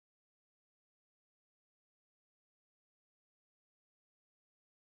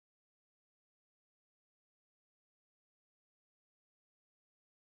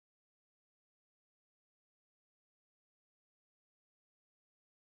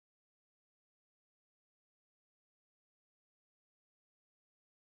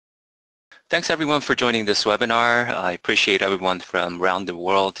Thanks everyone for joining this webinar. I appreciate everyone from around the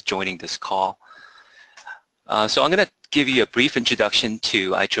world joining this call. So I'm going to give you a brief introduction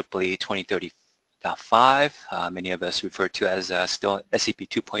to IEEE 2030.5. Many of us refer to as still SAP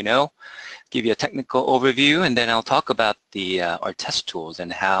 2.0. Give you a technical overview, and then I'll talk about our test tools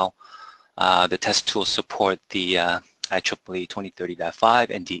and how the test tools support the IEEE 2030.5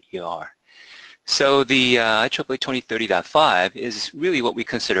 and DER. So the IEEE 2030.5 is really what we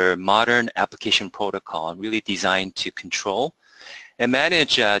consider modern application protocol, really designed to control and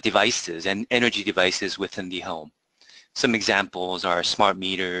manage devices and energy devices within the home. Some examples are smart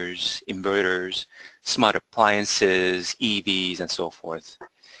meters, inverters, smart appliances, EVs, and so forth.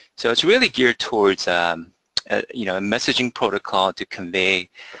 So it's really geared towards a messaging protocol to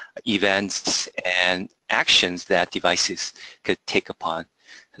convey events and actions that devices could take upon.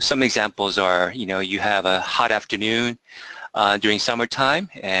 Some examples are, you have a hot afternoon during summertime,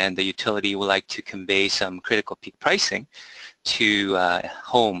 and the utility would like to convey some critical peak pricing to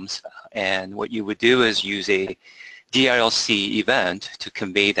homes. And what you would do is use a DRLC event to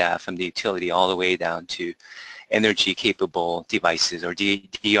convey that from the utility all the way down to energy-capable devices or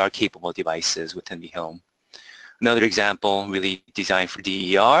DER-capable devices within the home. Another example really designed for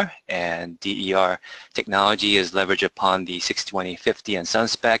DER, and DER technology is leveraged upon the 62850 and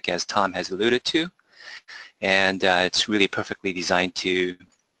SunSpec, as Tom has alluded to. And it's really perfectly designed to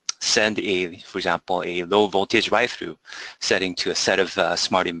send for example, a low voltage ride-through setting to a set of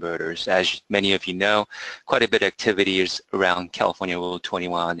smart inverters. As many of you know, quite a bit of activity is around California Rule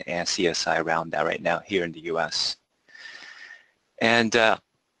 21 and CSI around that right now here in the US. And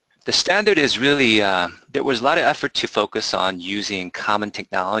the standard is really, there was a lot of effort to focus on using common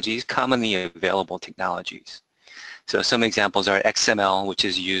technologies, commonly available technologies. So some examples are XML, which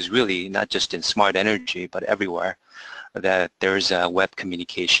is used really not just in smart energy, but everywhere, that there's web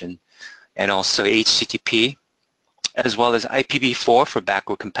communication, and also HTTP, as well as IPv4 for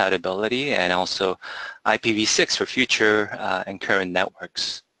backward compatibility, and also IPv6 for future and current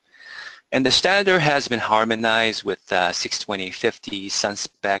networks. And the standard has been harmonized with 62850,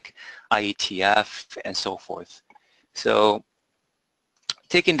 SunSpec, IETF, and so forth. So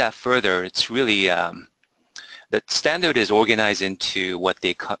taking that further, it's really, the standard is organized into what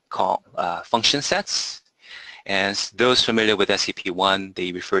they call function sets. And those familiar with SAP1,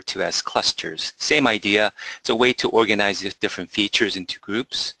 they refer to as clusters. Same idea. It's a way to organize these different features into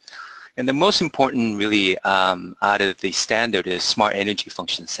groups. And the most important really out of the standard is smart energy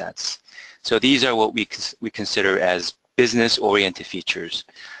function sets. So these are what we consider as business-oriented features.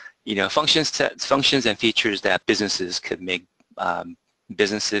 Function sets, functions and features that businesses could make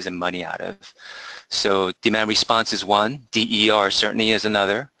businesses and money out of. So demand response is one, DER certainly is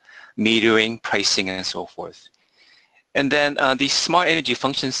another, metering, pricing, and so forth. And then these smart energy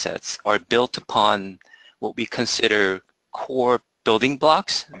function sets are built upon what we consider core building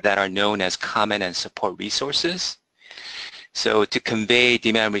blocks that are known as common and support resources. So to convey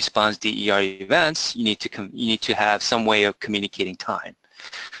demand response DER events, you need to have some way of communicating time.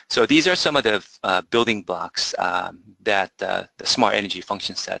 So these are some of the building blocks that the smart energy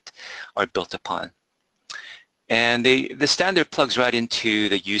function set are built upon. And the standard plugs right into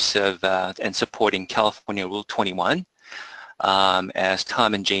the use of and supporting California Rule 21. As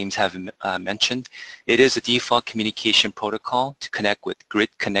Tom and James have mentioned, it is a default communication protocol to connect with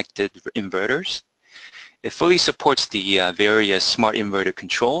grid-connected inverters. It fully supports the various smart inverter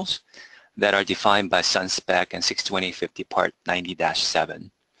controls that are defined by SunSpec and 62850 Part 90-7.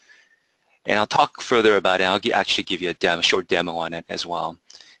 And I'll talk further about it. I'll actually give you a short demo on it as well.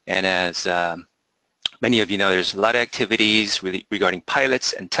 And as many of you know, there's a lot of activities really regarding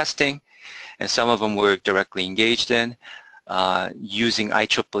pilots and testing, and some of them we're directly engaged in using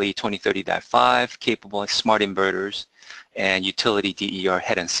IEEE 2030.5 capable smart inverters and utility DER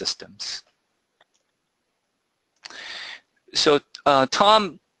head-end systems. So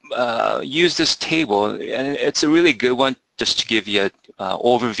Tom used this table, and it's a really good one just to give you an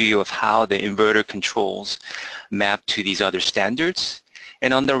overview of how the inverter controls map to these other standards.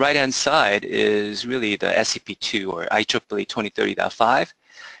 And on the right-hand side is really the SAP2 or IEEE 2030.5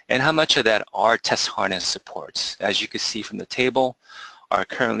 and how much of that our test harness supports. As you can see from the table, our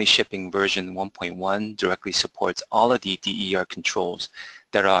currently shipping version 1.1 directly supports all of the DER controls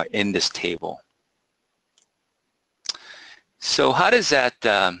that are in this table. So how does that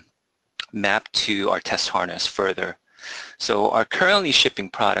map to our test harness further? So our currently shipping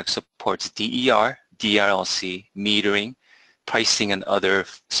product supports DER, DRLC, metering, pricing, and other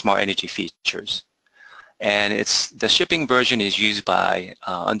smart energy features. And the shipping version is used by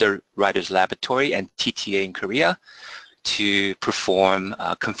Underwriters Laboratory and TTA in Korea to perform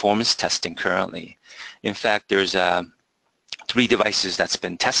conformance testing currently. In fact, there's 3 devices that's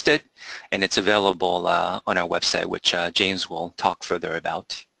been tested, and it's available on our website, which James will talk further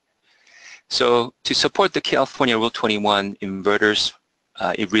about. So to support the California Rule 21 inverters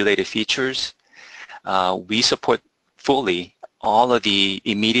related features, we support fully all of the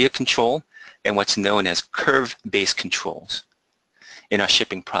immediate control and what's known as curve-based controls in our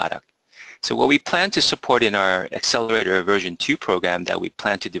shipping product. So what we plan to support in our Accelerator version 2 program that we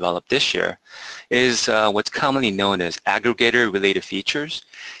plan to develop this year is what's commonly known as aggregator-related features.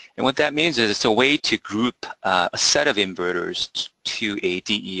 And what that means is it's a way to group a set of inverters to a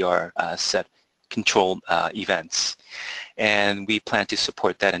DER set control events. And we plan to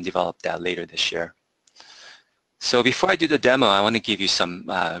support that and develop that later this year. So before I do the demo, I want to give you some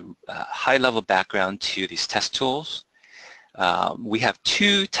high-level background to these test tools. We have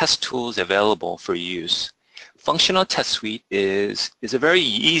 2 test tools available for use. Functional Test Suite is a very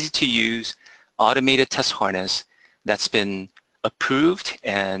easy-to-use automated test harness that's been approved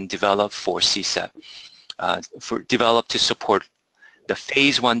and developed for CSEP, developed to support the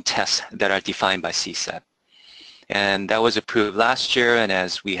phase 1 tests that are defined by CSEP. And that was approved last year, and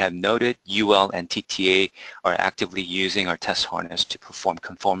as we have noted, UL and TTA are actively using our test harness to perform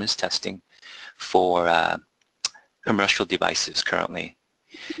conformance testing for commercial devices currently.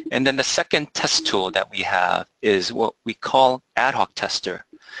 And then the second test tool that we have is what we call ad hoc tester.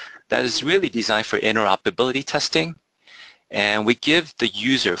 That is really designed for interoperability testing, and we give the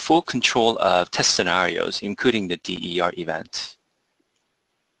user full control of test scenarios, including the DER event.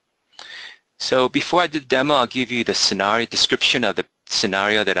 So before I do the demo, I'll give you the scenario description of the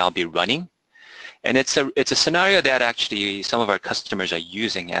scenario that I'll be running. And it's a scenario that actually some of our customers are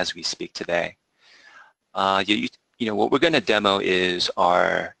using as we speak today. You know, what we're going to demo is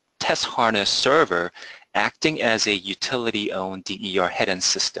our test harness server acting as a utility-owned DER head-end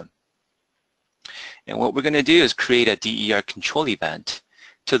system. And what we're going to do is create a DER control event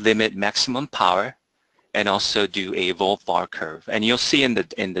to limit maximum power and also do a volt-var curve. And you'll see in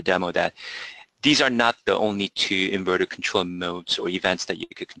the demo that these are not the only 2 inverter control modes or events that you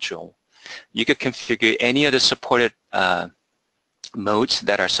could control. You could configure any of the supported modes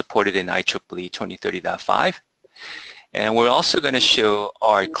that are supported in IEEE 2030.5. And we're also going to show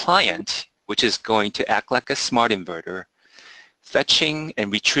our client, which is going to act like a smart inverter, fetching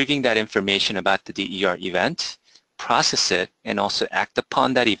and retrieving that information about the DER event, process it, and also act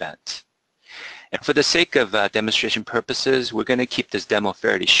upon that event. And for the sake of demonstration purposes, we're going to keep this demo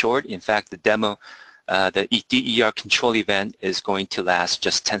fairly short. In fact, the demo, the DER control event is going to last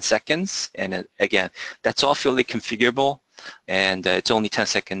just 10 seconds. And again, that's all fully configurable, and it's only 10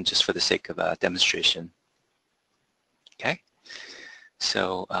 seconds just for the sake of demonstration. Okay,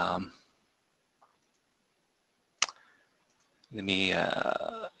 so let me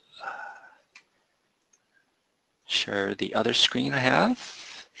share the other screen I have.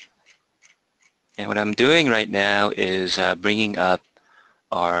 And what I'm doing right now is bringing up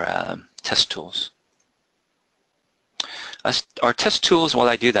our test tools. Our test tools, while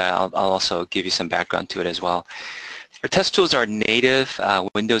I do that, I'll also give you some background to it as well. Our test tools are native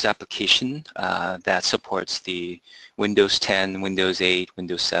Windows application that supports the Windows 10, Windows 8,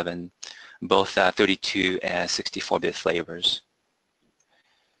 Windows 7, both 32 and 64-bit flavors.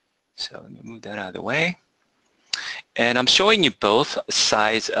 So let me move that out of the way. And I'm showing you both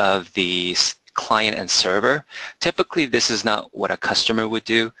sides of the client and server. Typically, this is not what a customer would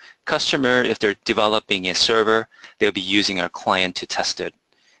do. Customer, if they're developing a server, they'll be using our client to test it,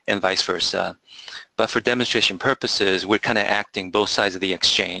 and vice versa. But for demonstration purposes, we're kind of acting both sides of the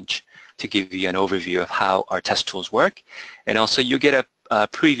exchange to give you an overview of how our test tools work. And also you get a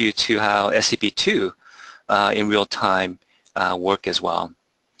preview to how SCP2 in real time work as well.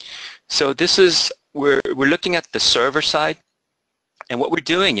 So this is, we're looking at the server side. And what we're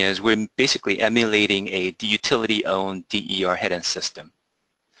doing is we're basically emulating a utility-owned DER head-end system.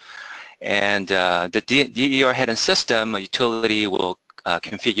 And the DER head-end system, a utility will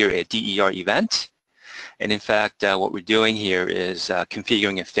configure a DER event. And in fact, what we're doing here is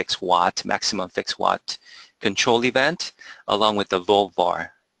configuring a fixed watt, maximum fixed watt control event along with the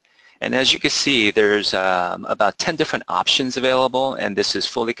volt-var. And as you can see, there's about 10 different options available, and this is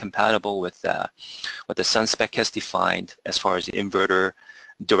fully compatible with what the Sun spec has defined as far as the inverter,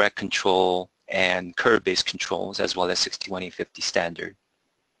 direct control, and curve-based controls, as well as 61850 standard.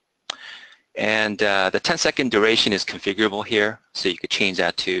 And the 10-second duration is configurable here, so you could change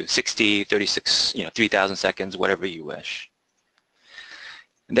that to 60, 36, 3,000 seconds, whatever you wish.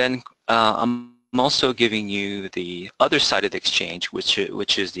 And then I'm also giving you the other side of the exchange, which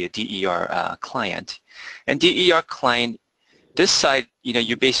is the DER client. And DER client, this side,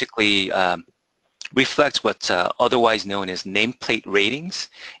 you basically reflects what's otherwise known as nameplate ratings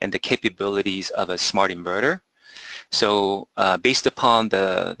and the capabilities of a smart inverter. So based upon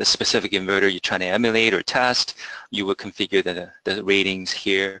the specific inverter you're trying to emulate or test, you will configure the ratings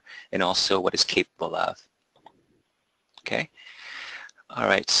here and also what it's capable of. Okay. All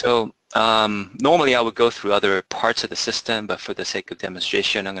right. So normally I would go through other parts of the system, but for the sake of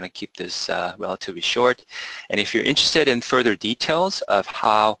demonstration, I'm going to keep this relatively short. And if you're interested in further details of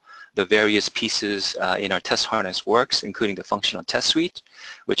how the various pieces in our test harness works, including the functional test suite,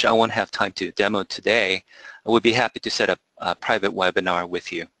 which I won't have time to demo today, I would be happy to set up a private webinar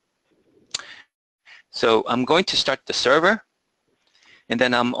with you. So I'm going to start the server, and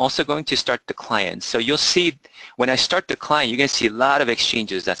then I'm also going to start the client. So you'll see when I start the client, you're going to see a lot of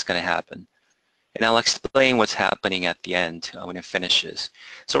exchanges that's going to happen. And I'll explain what's happening at the end when it finishes.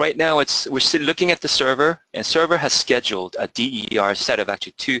 So right now we're still looking at the server, and server has scheduled a DER set of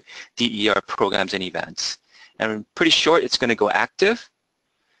actually 2 DER programs and events. And I'm pretty sure it's going to go active.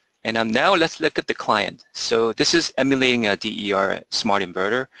 And now let's look at the client. So this is emulating a DER smart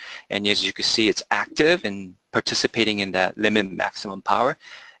inverter, and as you can see, it's active and participating in that limit maximum power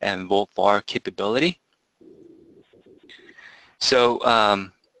and volt var capability. So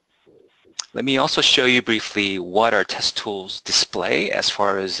let me also show you briefly what our test tools display as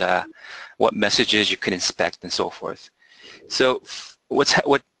far as what messages you can inspect and so forth. So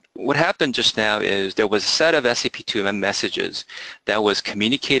what happened just now is there was a set of SAP2M messages that was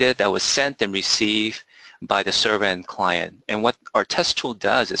communicated, that was sent and received by the server and client. And what our test tool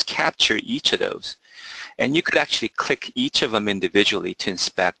does is capture each of those. And you could actually click each of them individually to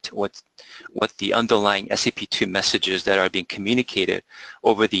inspect what the underlying SAP2 messages that are being communicated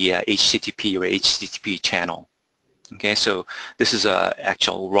over the HTTP or HTTP channel. Okay, so this is an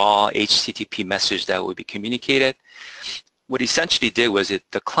actual raw HTTP message that will be communicated. What essentially did was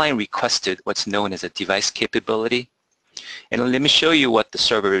the client requested what's known as a device capability. And let me show you what the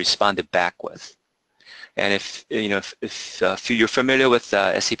server responded back with. And if you're familiar with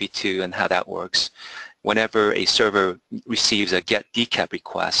SAP2 and how that works, whenever a server receives a get decap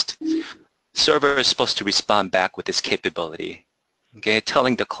request, server is supposed to respond back with this capability, okay,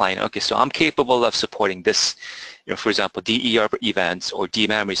 telling the client, okay, so I'm capable of supporting this, for example, DER events or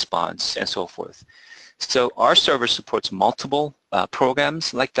DMAM response and so forth. So our server supports multiple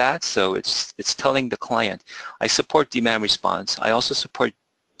programs like that, so it's telling the client, I support DMAM response, I also support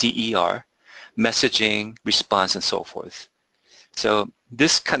DER, messaging, response, and so forth. So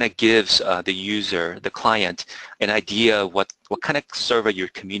this kind of gives the user, the client, an idea of what kind of server you're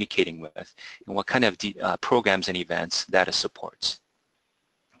communicating with and what kind of programs and events that it supports.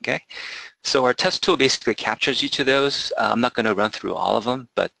 Okay, so our test tool basically captures each of those. I'm not going to run through all of them,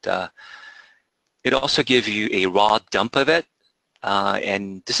 but it also gives you a raw dump of it.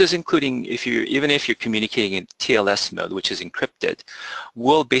 And this is including even if you're communicating in TLS mode, which is encrypted,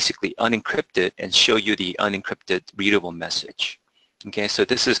 we'll basically unencrypt it and show you the unencrypted readable message. Okay, so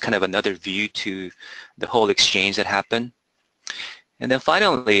this is kind of another view to the whole exchange that happened. And then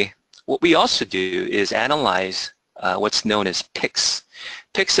finally, what we also do is analyze what's known as PICs.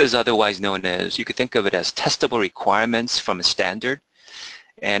 PICs is otherwise known as, you could think of it as testable requirements from a standard.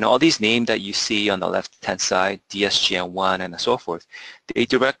 And all these names that you see on the left-hand side, DSGN1 and so forth, they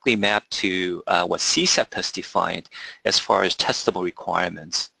directly map to what CSAP has defined as far as testable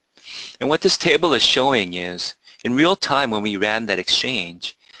requirements. And what this table is showing is, in real time when we ran that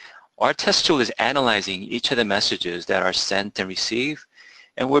exchange, our test tool is analyzing each of the messages that are sent and received,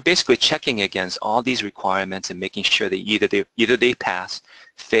 and we're basically checking against all these requirements and making sure that either they pass,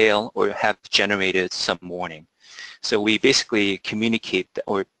 fail, or have generated some warning. So we basically communicate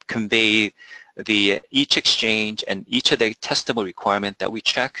or convey each exchange and each of the testable requirement that we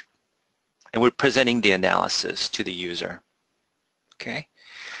check, and we're presenting the analysis to the user. Okay,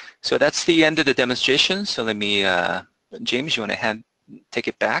 so that's the end of the demonstration. So let me, James, you want to take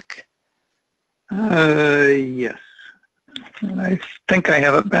it back? Yes, I think I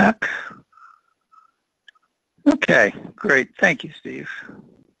have it back. Okay, great. Thank you, Steve.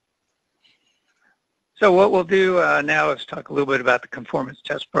 So what we'll do now is talk a little bit about the Conformance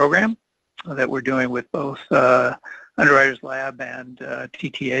Test Program that we're doing with both Underwriters Lab and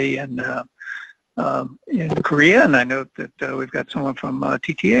TTA in Korea, and I know that we've got someone from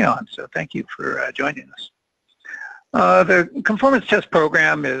TTA on, so thank you for joining us. The Conformance Test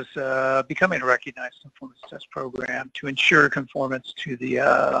Program is becoming a recognized Conformance Test Program to ensure conformance to the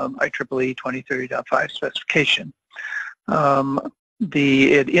IEEE 2030.5 specification.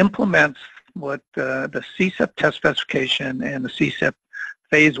 It implements what the CSEP test specification and the CSEP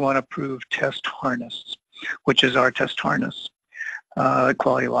Phase 1 approved test harness, which is our test harness,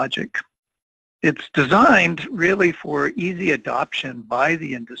 QualityLogic. It's designed really for easy adoption by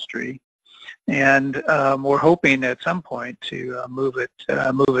the industry, and we're hoping at some point to move it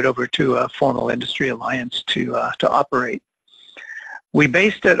over to a formal industry alliance to operate. We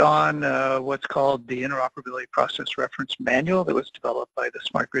based it on what's called the Interoperability Process Reference Manual that was developed by the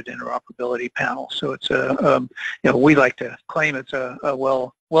Smart Grid Interoperability Panel. So it's we like to claim it's a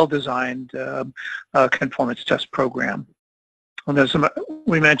well-designed conformance test program. And as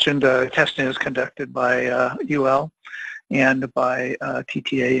we mentioned, testing is conducted by UL and by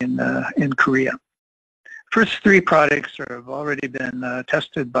TTA in Korea. First three products have already been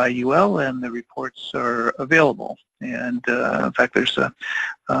tested by UL, and the reports are available. And in fact, there's a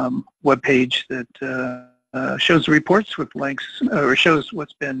web page that shows the reports with links, or shows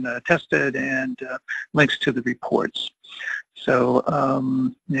what's been tested and links to the reports. So,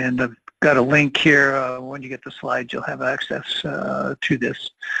 and I've got a link here. When you get the slides, you'll have access to this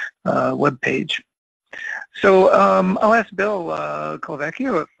web page. So I'll ask Bill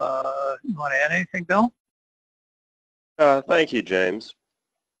Colavecchio if you want to add anything, Bill. Thank you, James.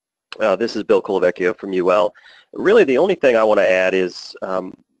 This is Bill Colavecchio from UL. Really, the only thing I want to add is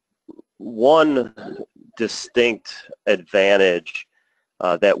one distinct advantage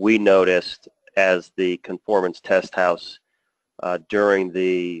that we noticed as the Conformance Test House during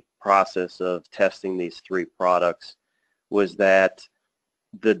the process of testing these three products was that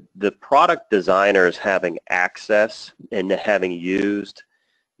the product designers having access and having used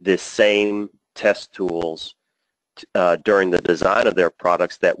the same test tools during the design of their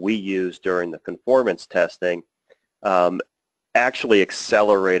products that we use during the conformance testing actually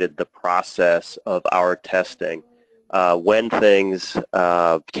accelerated the process of our testing. When things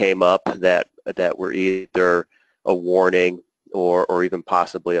came up that were either a warning or even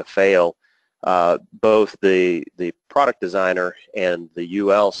possibly a fail, both the product designer and the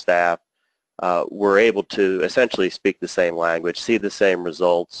UL staff were able to essentially speak the same language, see the same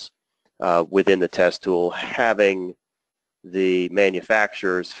results within the test tool. Having the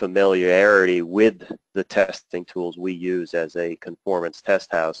manufacturer's familiarity with the testing tools we use as a conformance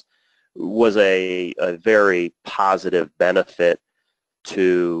test house was a very positive benefit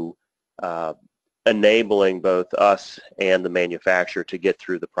to enabling both us and the manufacturer to get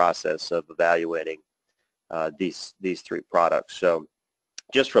through the process of evaluating these three products. So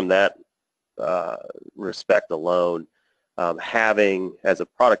just from that respect alone, having, as a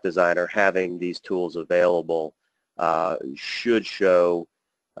product designer, having these tools available should show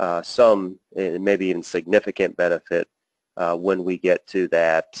some, maybe even significant benefit when we get to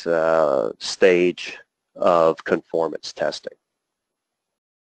that stage of conformance testing.